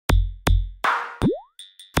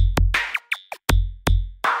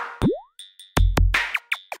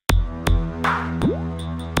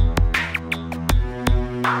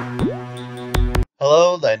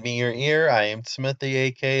Lend Me Your Ear. I am Timothy,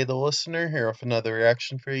 aka The Listener, here with another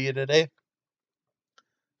reaction for you today.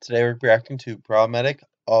 Today we're reacting to Problematic,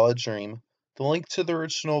 All a Dream. The link to the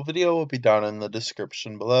original video will be down in the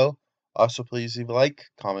description below. Also, please leave a like,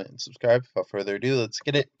 comment, and subscribe. Without further ado, let's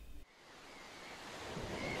get it.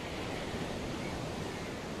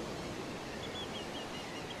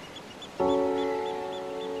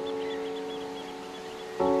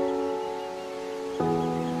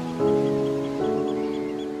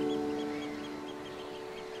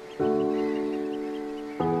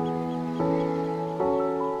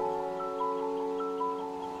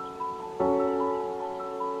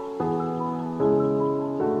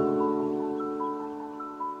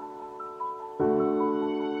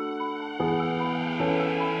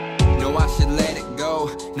 I should let it go,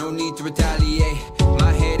 no need to retaliate.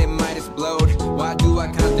 My head, it might explode. Why do I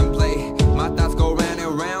contemplate? My thoughts go round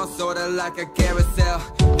and round, sorta like a carousel.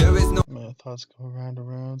 There is no. My thoughts go round and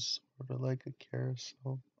round, sorta like a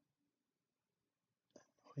carousel.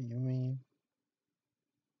 What you mean?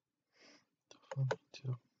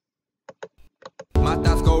 My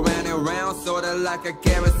thoughts go round and round, sorta like a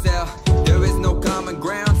carousel. There is no common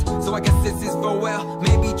ground, so I guess this is for well.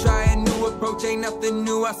 Maybe try a new approach, ain't nothing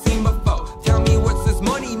new I've seen before. Tell me what's this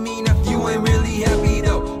money mean if you ain't really happy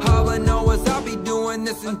though. All I know is I'll be doing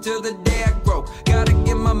this until the day I grow. Gotta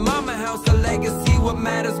give my mama house a legacy, what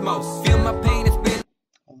matters most. Feel my pain, it's been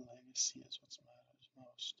a legacy is what matters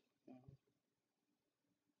most.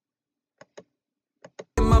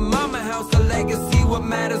 Give my mama house a legacy, what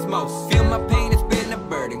matters most. Feel my pain, it's been a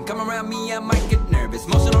burden. Come around me, I might get nervous.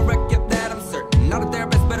 Emotional wreck, yep, that I'm certain. Not a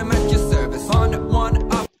therapist, but I'm at your service. On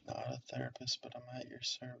off. Not a therapist, but I'm at your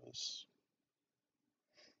service.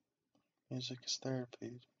 Music is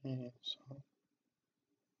therapy to me, so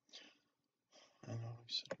I know we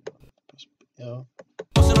said a therapist, but yeah.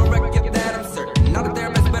 Emotional wreck, yep, that I'm certain. Not a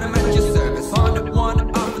therapist, but I'm at your service. On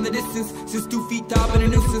off in the distance, since 2 feet tall, been a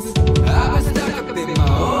nuisance. I've been stuck up in my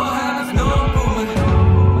old habits, no improvement.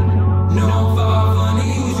 No far from the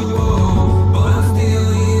usual, but I'm still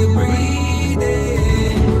here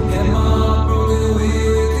breathing. And my heart broken way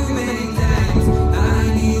too many times. I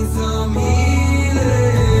need some healing.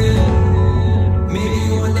 Maybe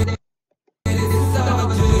one day this is all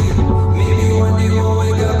a dream. Maybe one day we'll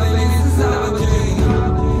wake up and this is all a dream.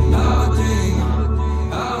 All a dream,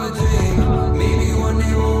 all a dream. Maybe one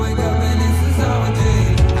day we'll wake up and this is all a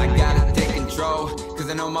dream. I gotta take control, cause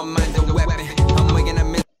I know my mind's a weapon. I'm waking up.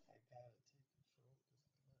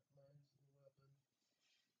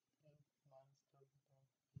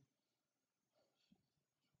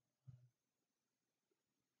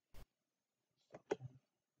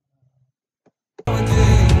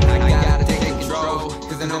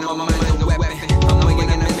 Cause I know my mind's a weapon. I'm waking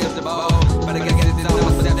in the midst of the ball, but I guess it's all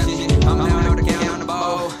perception. I'm held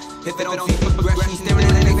accountable. If I don't see progression, staring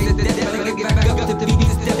at the face of death, but I get back up to beat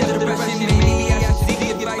this step of depression. Maybe I should seek the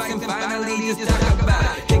advice and finally just talk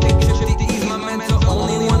about it. Take a trip to ease my mental.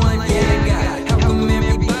 Only one life, yeah, I got it. How come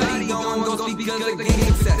everybody going ghost because of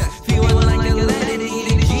gain success? Feeling like a lead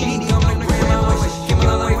eat a genie, come and grab my wish. Came a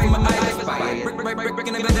long way from my eyes fire. Brick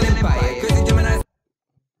and a bend an empire. Crazy Gemini.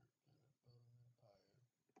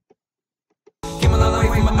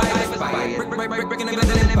 Breaking a bend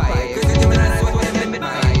an empire. Crazy Gemini, sweat and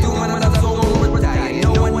midnight. Doing what I love, so I won't retire.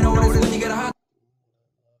 No one notices when you get a hot.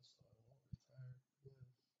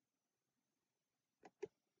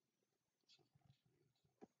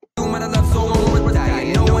 Doing what I love, so I won't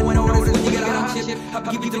retire. No one notices when you get a hot shit. I'll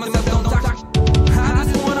keep it to myself, don't talk. I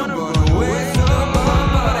just wanna run away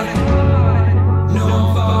somebody. No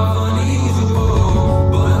far from the usual,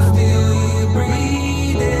 but I'm still here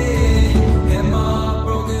breathing. And my heart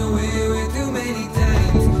broken way too many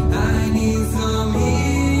times. I need some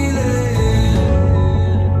healing.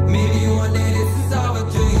 Maybe one day this is all a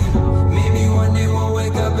dream. Maybe one day we'll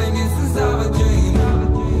wake up and this is all a dream.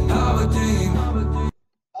 All a dream.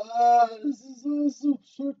 This is awesome.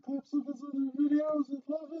 Short clips of his other videos. I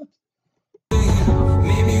love it.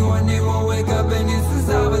 Maybe one day we'll wake up and this is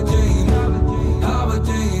all a dream. All a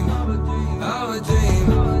dream. All a dream.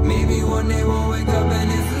 Maybe one day we'll wake up and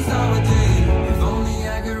this is all a dream. If only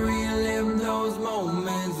I could relive those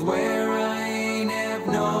moments where I ain't have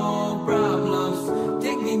no problems.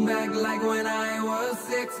 Take me back like when I was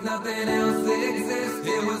 6, nothing else exists.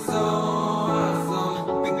 It was so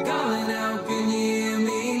awesome. Been calling out, can you hear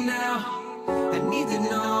me now? I need to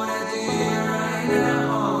know that you're here right now.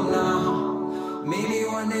 Oh no. Maybe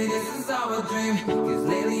one day this is all a dream. Cause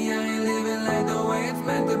lately I ain't living like the way it's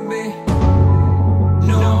meant to be.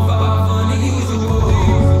 No far from the usual,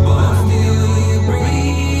 but I'm still here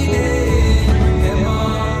breathing. And my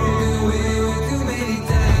heart broken way too many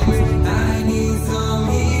times.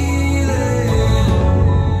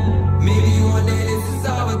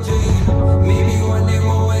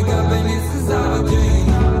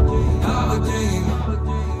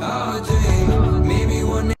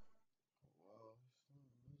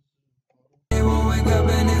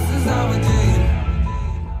 is how we do it.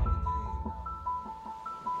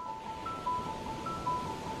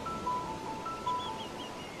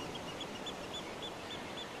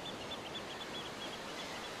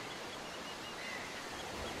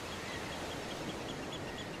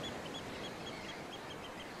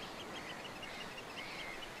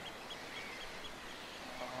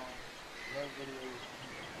 That video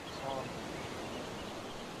was on.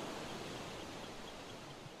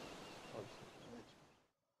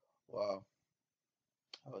 Wow.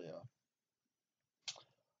 Oh yeah.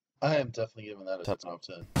 I am definitely giving that a 10 out of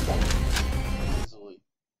 10. Easily.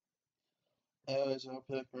 Anyways, I hope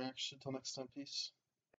you like my reaction. Till next time, peace.